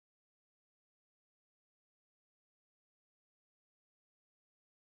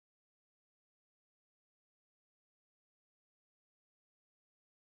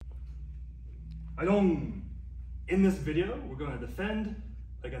Haidong! In this video, we're going to defend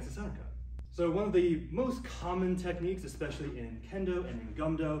against a center cut. So one of the most common techniques, especially in Kendo and in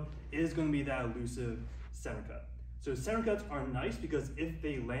Gumdo, is going to be that elusive center cut. So center cuts are nice because if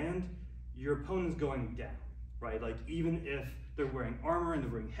they land, your opponent's going down, right? Like even if they're wearing armor and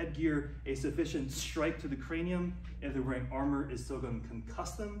they're wearing headgear, a sufficient strike to the cranium, if they're wearing armor, is still going to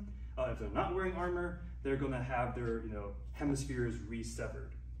concuss them. If they're not wearing armor, they're going to have their hemispheres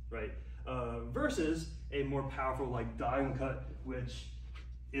re-severed, right? Versus a more powerful like diagonal cut, which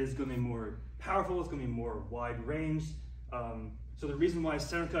is going to be more powerful, it's going to be more wide range. So the reason why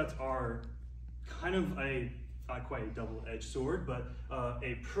center cuts are kind of not quite a double-edged sword, but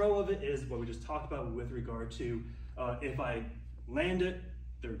a pro of it is what we just talked about with regard to if I land it,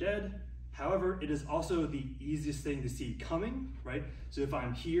 they're dead. However, it is also the easiest thing to see coming, right? So if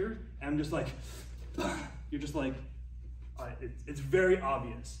I'm here, and I'm just like, you're just like, it's very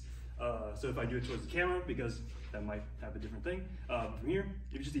obvious. So if I do it towards the camera, because that might have a different thing, from here,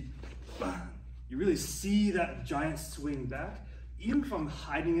 you just see, you really see that giant swing back. Even if I'm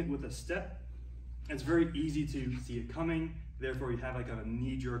hiding it with a step, it's very easy to see it coming. Therefore, you have like a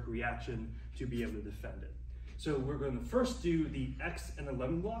knee-jerk reaction to be able to defend it. So we're going to first do the X and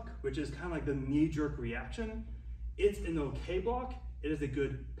 11 block, which is kind of like the knee-jerk reaction. It's an okay block. It is a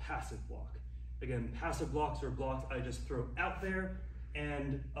good passive block. Again, passive blocks are blocks I just throw out there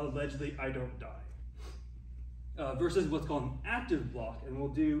and allegedly I don't die. Versus what's called an active block, and we'll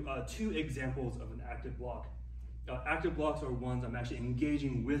do two examples of an active block. Active blocks are ones I'm actually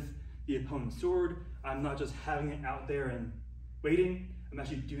engaging with the opponent's sword. I'm not just having it out there and waiting. I'm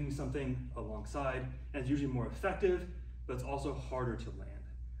actually doing something alongside, and it's usually more effective, but it's also harder to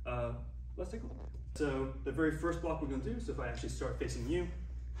land. Let's take a look. So the very first block we're going to do, so if I actually start facing you,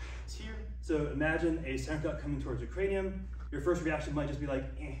 it's here. So imagine a center cut coming towards your cranium. Your first reaction might just be like,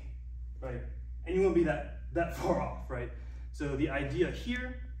 eh, right? And you won't be that far off, right? So the idea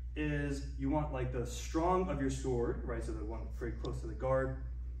here is you want like the strong of your sword, right? So the one very close to the guard.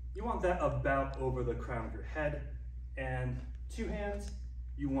 You want that about over the crown of your head, and two hands,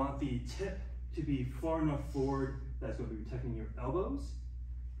 you want the tip to be far enough forward that's going to be protecting your elbows,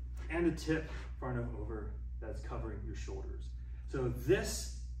 and the tip far enough over that's covering your shoulders. So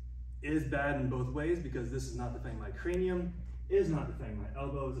this is bad in both ways because this is not defending my cranium, it is not defending my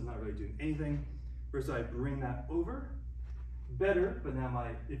elbows, it's not really doing anything. Versus I bring that over, better, but now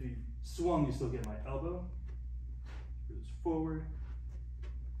if you swung, you still get my elbow. Goes forward.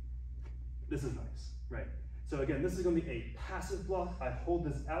 This is nice, right? So again, this is going to be a passive block. I hold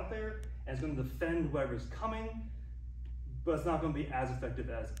this out there, and it's going to defend whatever's coming, but it's not going to be as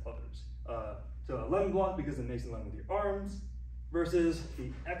effective as others. So 11 block because it makes an 11 with your arms, versus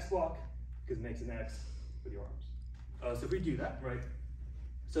the X block because it makes an X with your arms. So if we do that, right?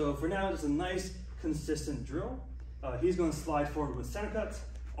 So for now, it's a nice, consistent drill. He's going to slide forward with center cuts.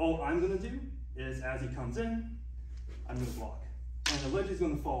 All I'm going to do is, as he comes in, I'm going to block. And the ledge is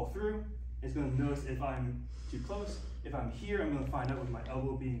going to follow through. It's going to notice if I'm too close. If I'm here, I'm going to find out with my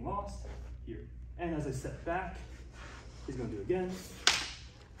elbow being lost here. And as I step back, he's going to do again,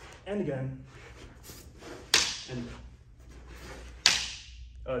 and again, and again.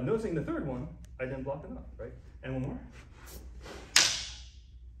 Noticing the third one, I didn't block enough, right? And one more.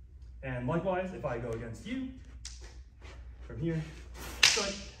 And likewise, if I go against you, from here,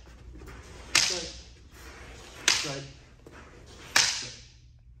 strike, strike, strike, strike.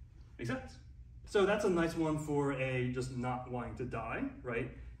 Makes sense? So that's a nice one for a just not wanting to die, right?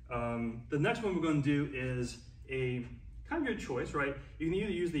 The next one we're going to do is a kind of your choice, right? You can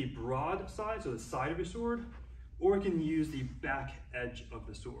either use the broad side, so the side of your sword, or you can use the back edge of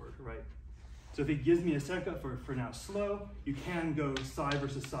the sword, right? So if it gives me a center cut for now slow, you can go side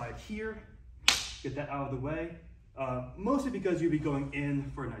versus side here, get that out of the way, mostly because you'll be going in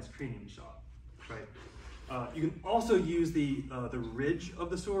for a nice cranium shot, right? You can also use the ridge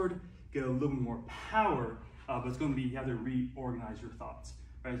of the sword, get a little bit more power, but it's going to be, you have to reorganize your thoughts,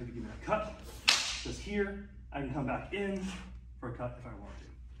 right? So if you give me a cut, just here, I can come back in for a cut if I want to,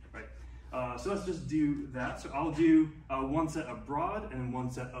 right? So let's just do that. So I'll do one set of broad and one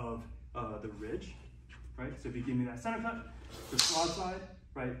set of the ridge, right? So if you give me that center cut, the broad side,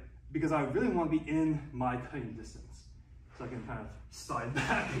 right? Because I really want to be in my cutting distance. So I can kind of slide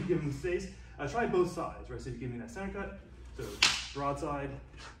back and give them space. Try both sides, right? So if you give me that center cut, so broad side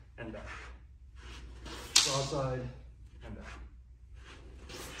and back. Broad side and back.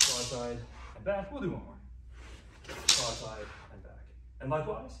 Broad side and back. We'll do one more. Broad side and back. And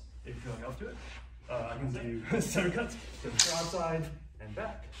likewise, if you're feeling up to it, I can do center cuts. So broad side and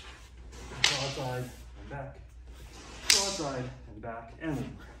back. Broad side and back. Broad side and back. And one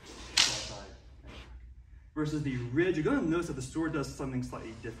more. Broad side and versus the ridge, you're gonna notice that the sword does something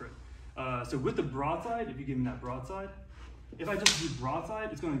slightly different. So with the broadside, if you give me that broadside, if I just do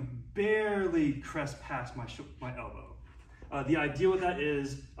broadside, it's gonna barely crest past my elbow. The idea with that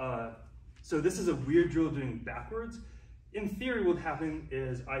is, so this is a weird drill doing backwards. In theory, what would happen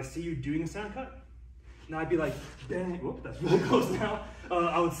is I see you doing a center cut, and I'd be like, bang, whoop, that's really close now.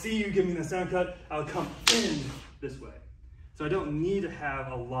 I would see you giving the center cut, I would come in this way. So I don't need to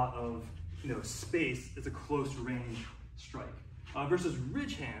have a lot of space. It's a close range strike. Versus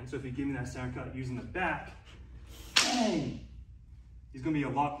ridge hand, so if you give me that center cut using the back, bang, he's gonna be a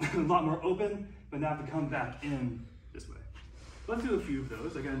lot more open, but now I have to come back in this way. Let's do a few of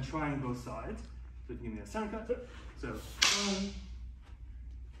those, again, trying both sides. So if you give me a center cut, so one,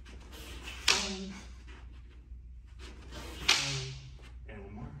 and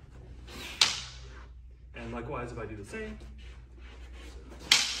one more. And likewise, if I do the same,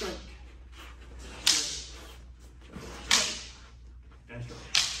 so strike, and strike.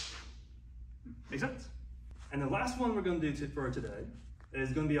 Make sense? And the last one we're going to do for today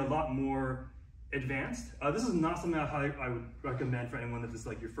is going to be a lot more advanced. This is not something I would recommend for anyone if it's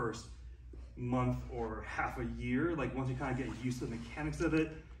like your first month or half a year. Like once you kind of get used to the mechanics of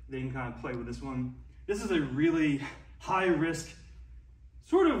it, then you can kind of play with this one. This is a really high risk,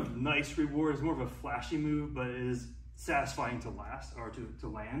 sort of nice reward. It's more of a flashy move, but it is satisfying to last or to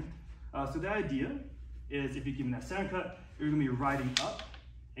land. So the idea is if you give me that center cut, you're going to be riding up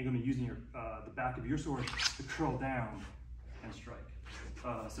and you're going to be using your the back of your sword to curl down and strike.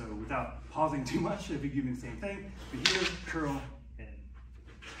 So without pausing too much, if you give me the same thing, here, curl, in.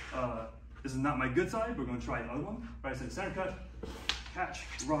 This is not my good side, but we're going to try the other one. Right, so center cut, catch,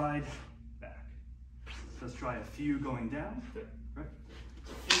 ride, back. Let's try a few going down, right?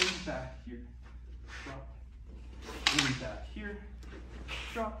 In, back, here, drop. In, back, here,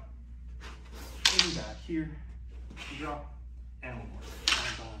 drop. In, back, here, drop. And one more.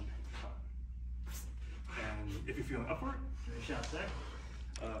 And if you're feeling upward, shaft back.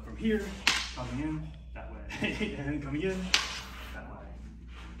 From here, coming in that way, and coming in that way,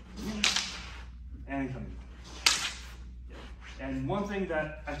 and coming in. Yeah. And one thing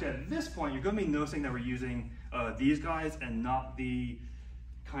that actually at this point you're going to be noticing that we're using these guys and not the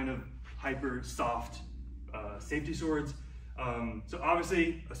kind of hyper soft safety swords. So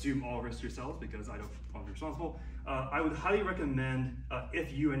obviously assume all risk yourselves because I don't want to be responsible. I would highly recommend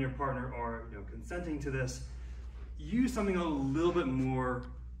if you and your partner are consenting to this, use something a little bit more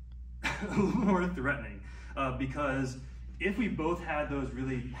threatening, because if we both had those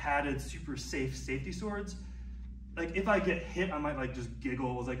really padded, super safe safety swords, like if I get hit, I might like just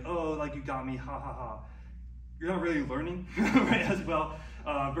giggle. It's like, oh, like you got me, ha ha ha. You're not really learning, right? As well.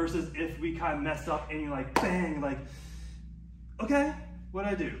 Versus if we kind of mess up and you're like, bang, like, okay,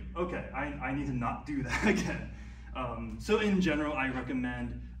 what'd I do? Okay, I need to not do that again. So in general, I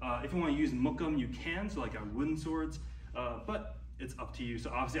recommend if you want to use mukum, you can, so like our wooden swords, but it's up to you.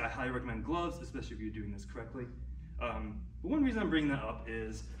 So obviously I highly recommend gloves, especially if you're doing this correctly. But one reason I'm bringing that up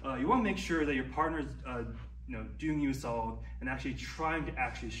is you want to make sure that your partner's doing you a solid and actually trying to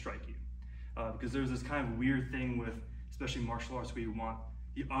actually strike you. Because there's this kind of weird thing with, especially martial arts, where you want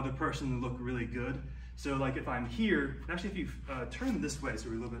the other person to look really good. So like if I'm here, actually if you turn this way, so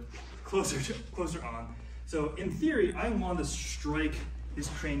we're a little bit closer on. So in theory, I want to strike his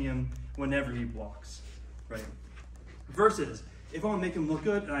cranium whenever he blocks, right? Versus, if I want to make him look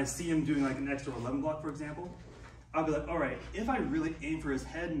good and I see him doing like an extra 11 block, for example, I'll be like, all right, if I really aim for his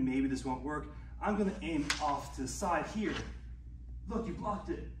head, maybe this won't work. I'm going to aim off to the side here. Look, you blocked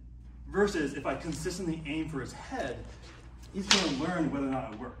it. Versus, if I consistently aim for his head, he's going to learn whether or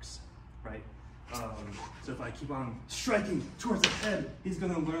not it works, right? So if I keep on striking towards the head, he's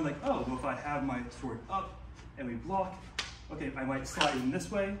going to learn like, oh, well, if I have my sword up and we block, okay, I might slide in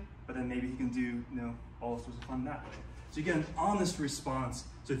this way, but then maybe he can do, all sorts of fun that way. So you get an honest response.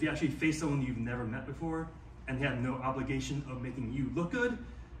 So if you actually face someone you've never met before and they have no obligation of making you look good,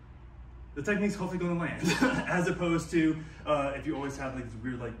 the technique's hopefully going to land. As opposed to if you always have like this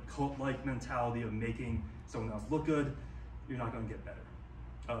weird like cult-like mentality of making someone else look good, you're not going to get better.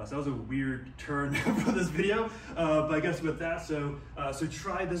 So that was a weird turn for this video, but I guess with that, so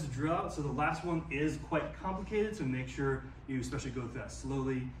try this drill out. So the last one is quite complicated, so make sure you especially go through that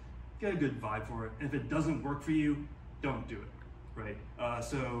slowly, get a good vibe for it. And if it doesn't work for you, don't do it, right?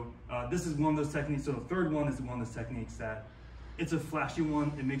 This is one of those techniques. So the third one is one of those techniques that it's a flashy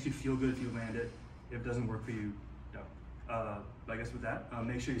one. It makes you feel good if you land it. If it doesn't work for you, don't. But I guess with that,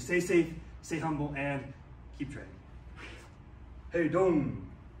 make sure you stay safe, stay humble, and keep training. Haidong.